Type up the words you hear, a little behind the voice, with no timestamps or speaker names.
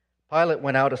Pilate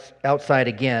went outside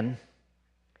again.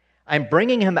 "I'm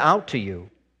bringing him out to you,"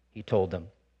 he told them,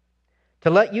 "to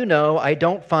let you know I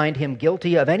don't find him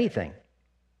guilty of anything."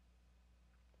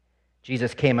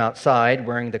 Jesus came outside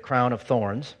wearing the crown of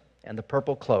thorns and the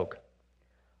purple cloak.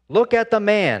 "Look at the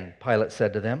man," Pilate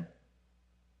said to them.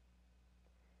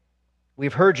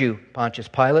 "We've heard you, Pontius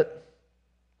Pilate.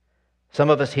 Some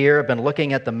of us here have been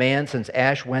looking at the man since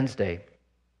Ash Wednesday.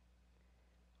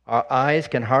 Our eyes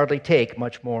can hardly take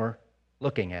much more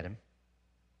looking at him."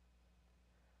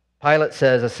 Pilate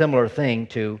says a similar thing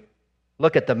to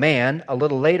 "look at the man." A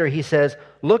little later he says,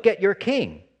 "Look at your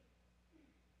king."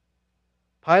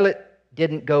 Pilate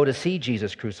didn't go to see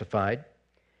Jesus crucified,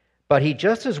 but he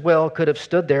just as well could have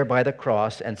stood there by the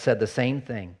cross and said the same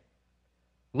thing.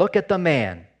 "Look at the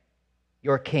man,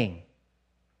 your king."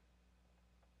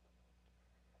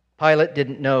 Pilate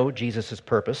didn't know Jesus'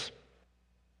 purpose,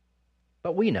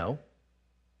 but we know.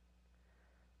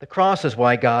 The cross is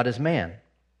why God is man.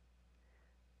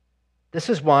 This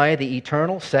is why the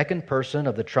eternal second person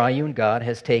of the triune God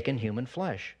has taken human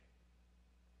flesh.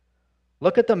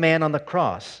 Look at the man on the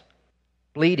cross,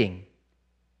 bleeding,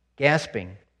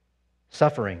 gasping,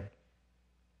 suffering,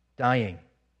 dying.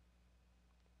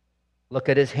 Look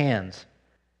at his hands,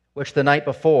 which the night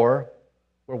before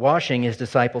were washing his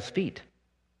disciples' feet.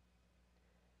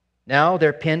 Now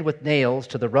they're pinned with nails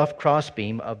to the rough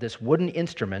crossbeam of this wooden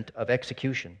instrument of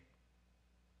execution.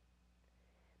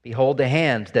 Behold the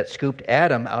hands that scooped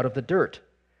Adam out of the dirt,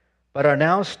 but are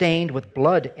now stained with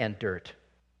blood and dirt.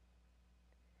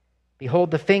 Behold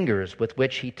the fingers with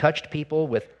which he touched people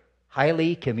with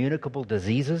highly communicable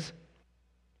diseases,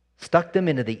 stuck them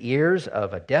into the ears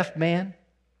of a deaf man,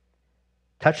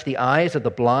 touched the eyes of the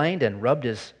blind and rubbed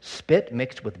his spit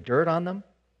mixed with dirt on them,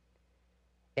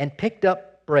 and picked up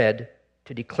bread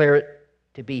to declare it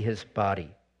to be his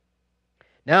body.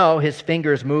 Now his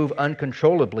fingers move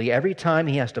uncontrollably every time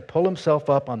he has to pull himself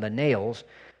up on the nails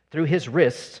through his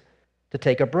wrists to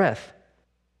take a breath.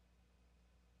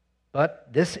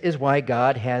 But this is why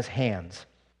God has hands.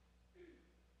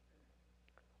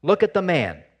 Look at the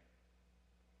man.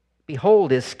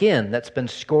 Behold his skin that's been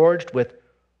scourged with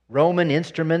Roman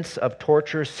instruments of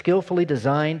torture skillfully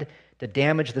designed to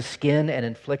damage the skin and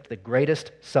inflict the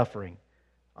greatest suffering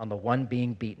on the one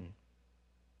being beaten.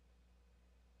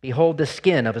 Behold the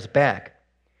skin of his back,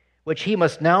 which he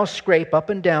must now scrape up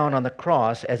and down on the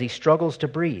cross as he struggles to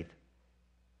breathe.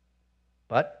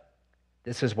 But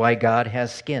this is why God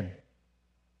has skin.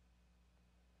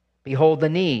 Behold the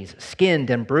knees, skinned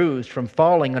and bruised from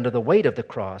falling under the weight of the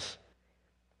cross.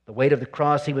 The weight of the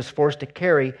cross he was forced to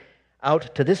carry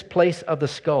out to this place of the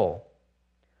skull.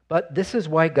 But this is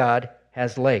why God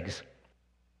has legs.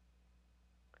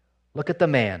 Look at the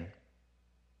man.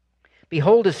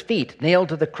 Behold his feet nailed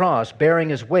to the cross, bearing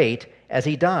his weight as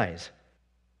he dies.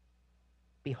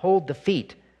 Behold the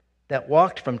feet that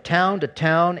walked from town to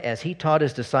town as he taught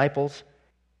his disciples,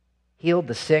 healed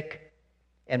the sick,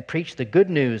 and preached the good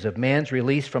news of man's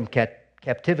release from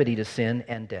captivity to sin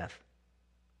and death.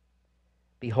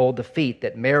 Behold the feet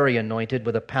that Mary anointed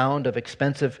with a pound of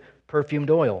expensive perfumed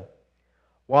oil,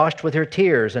 washed with her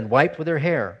tears and wiped with her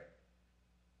hair.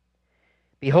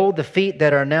 Behold the feet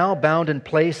that are now bound in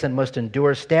place and must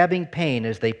endure stabbing pain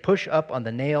as they push up on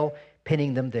the nail,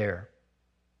 pinning them there.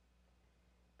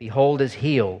 Behold his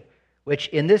heel, which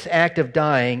in this act of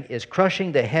dying is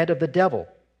crushing the head of the devil,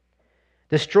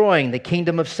 destroying the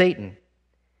kingdom of Satan,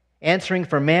 answering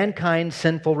for mankind's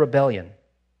sinful rebellion.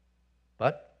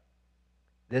 But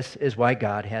this is why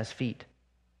God has feet.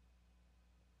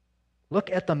 Look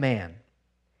at the man.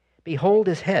 Behold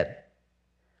his head,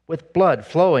 with blood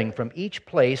flowing from each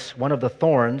place one of the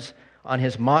thorns on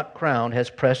his mock crown has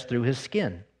pressed through his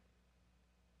skin.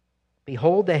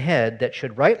 Behold the head that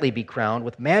should rightly be crowned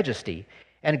with majesty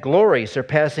and glory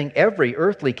surpassing every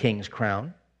earthly king's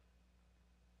crown.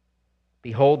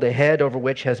 Behold the head over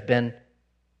which has been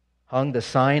hung the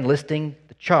sign listing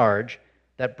the charge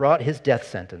that brought his death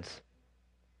sentence.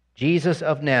 Jesus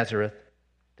of Nazareth,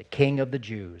 the King of the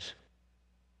Jews.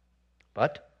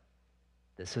 But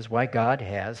this is why God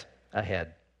has a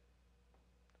head.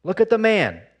 Look at the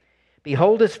man.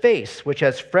 Behold his face, which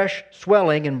has fresh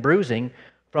swelling and bruising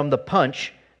from the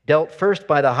punch dealt first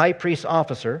by the high priest's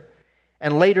officer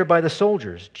and later by the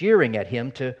soldiers, jeering at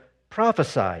him to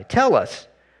prophesy. Tell us,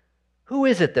 who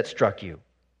is it that struck you?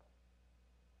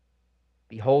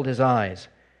 Behold his eyes,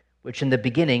 which in the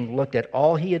beginning looked at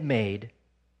all he had made,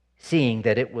 seeing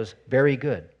that it was very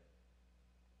good.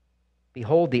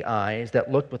 Behold the eyes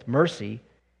that looked with mercy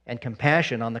and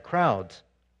compassion on the crowds,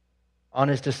 on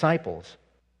his disciples,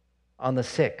 on the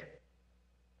sick.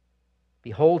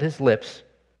 Behold his lips,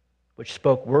 which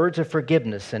spoke words of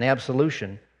forgiveness and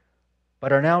absolution,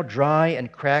 but are now dry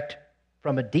and cracked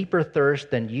from a deeper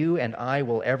thirst than you and I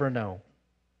will ever know.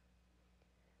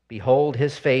 Behold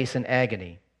his face in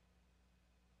agony.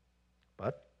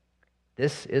 But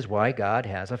this is why God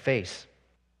has a face.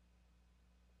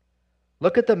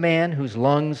 Look at the man whose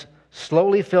lungs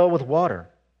slowly fill with water,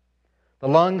 the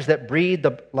lungs that breathe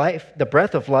the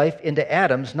breath of life into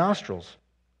Adam's nostrils,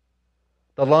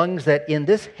 the lungs that in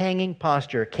this hanging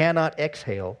posture cannot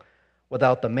exhale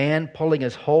without the man pulling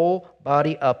his whole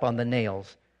body up on the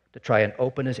nails to try and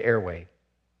open his airway.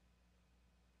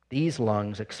 These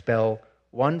lungs expel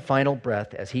one final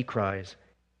breath as he cries,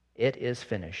 "It is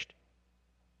finished."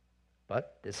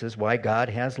 But this is why God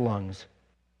has lungs.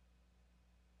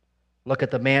 Look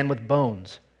at the man with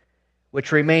bones,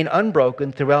 which remain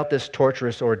unbroken throughout this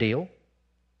torturous ordeal.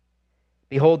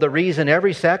 Behold the reason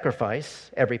every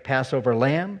sacrifice, every Passover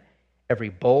lamb, every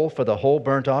bull for the whole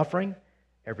burnt offering,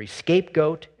 every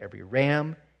scapegoat, every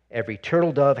ram, every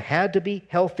turtle dove had to be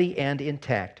healthy and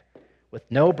intact, with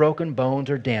no broken bones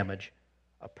or damage,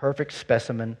 a perfect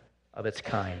specimen of its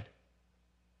kind.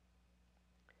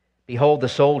 Behold the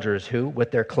soldiers who,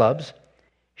 with their clubs,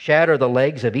 shatter the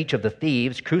legs of each of the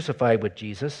thieves crucified with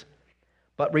Jesus,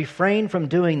 but refrain from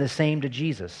doing the same to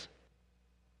Jesus.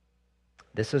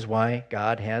 This is why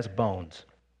God has bones.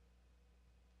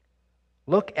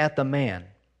 Look at the man.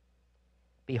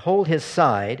 Behold his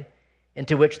side,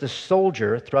 into which the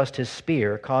soldier thrust his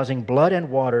spear, causing blood and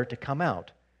water to come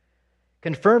out,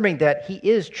 confirming that he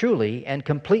is truly and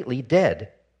completely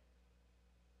dead.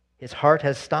 His heart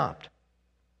has stopped.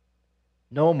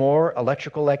 No more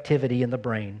electrical activity in the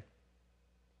brain.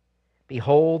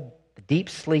 Behold the deep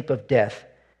sleep of death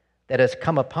that has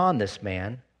come upon this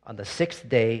man on the 6th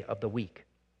day of the week.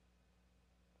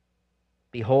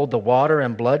 Behold the water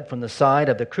and blood from the side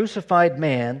of the crucified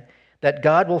man that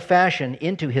God will fashion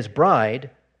into his bride,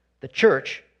 the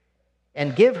church,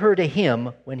 and give her to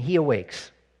him when he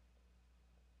awakes.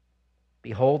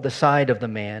 Behold the side of the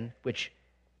man which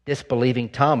disbelieving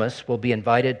Thomas will be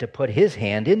invited to put his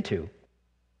hand into.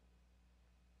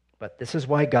 But this is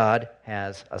why God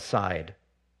has a side.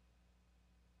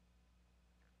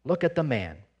 Look at the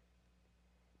man.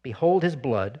 Behold his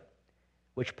blood,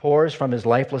 which pours from his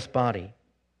lifeless body,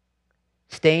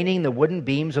 staining the wooden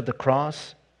beams of the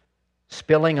cross,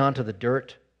 spilling onto the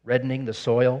dirt, reddening the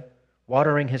soil,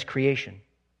 watering his creation.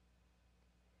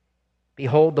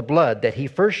 Behold the blood that he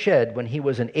first shed when he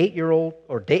was an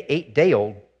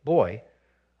 8-day-old boy,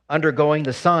 undergoing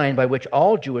the sign by which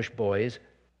all Jewish boys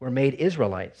were made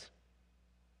Israelites.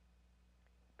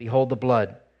 Behold the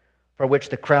blood for which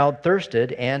the crowd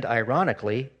thirsted and,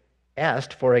 ironically,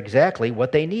 asked for exactly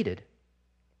what they needed.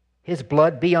 His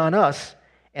blood be on us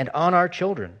and on our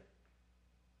children.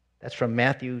 That's from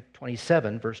Matthew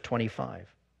 27, verse 25.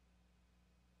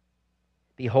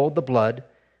 Behold the blood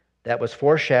that was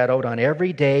foreshadowed on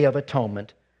every day of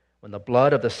atonement when the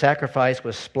blood of the sacrifice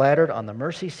was splattered on the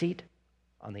mercy seat,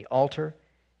 on the altar,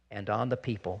 and on the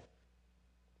people.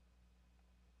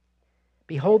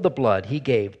 Behold the blood he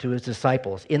gave to his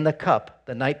disciples in the cup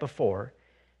the night before,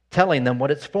 telling them what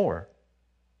it's for.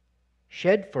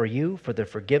 Shed for you for the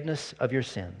forgiveness of your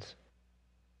sins.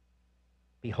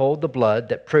 Behold the blood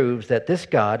that proves that this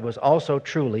God was also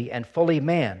truly and fully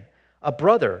man, a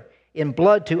brother in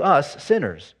blood to us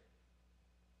sinners.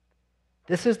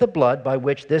 This is the blood by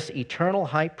which this eternal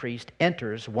high priest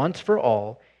enters once for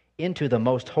all into the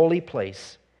most holy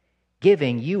place,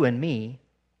 giving you and me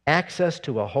access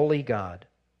to a holy God.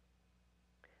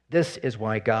 This is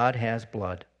why God has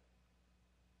blood.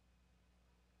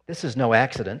 This is no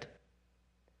accident,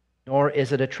 nor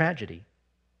is it a tragedy.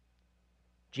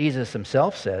 Jesus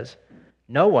himself says,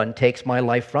 "No one takes my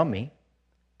life from me,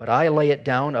 but I lay it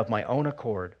down of my own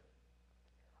accord.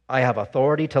 I have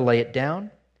authority to lay it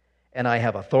down, and I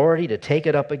have authority to take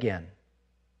it up again."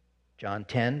 John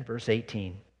 10, verse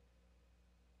 18.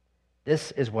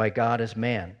 This is why God is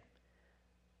man.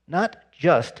 Not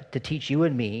just to teach you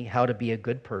and me how to be a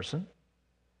good person,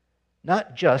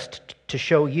 not just to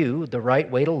show you the right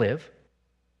way to live,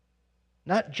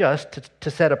 not just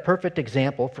to set a perfect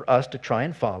example for us to try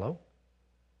and follow,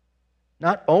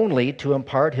 not only to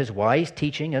impart his wise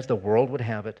teaching as the world would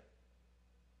have it.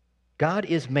 God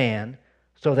is man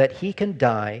so that he can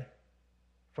die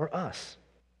for us.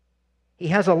 He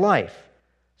has a life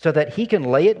so that he can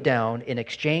lay it down in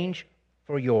exchange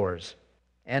for yours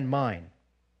and mine.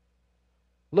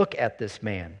 Look at this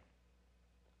man.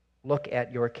 Look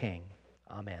at your King.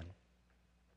 Amen.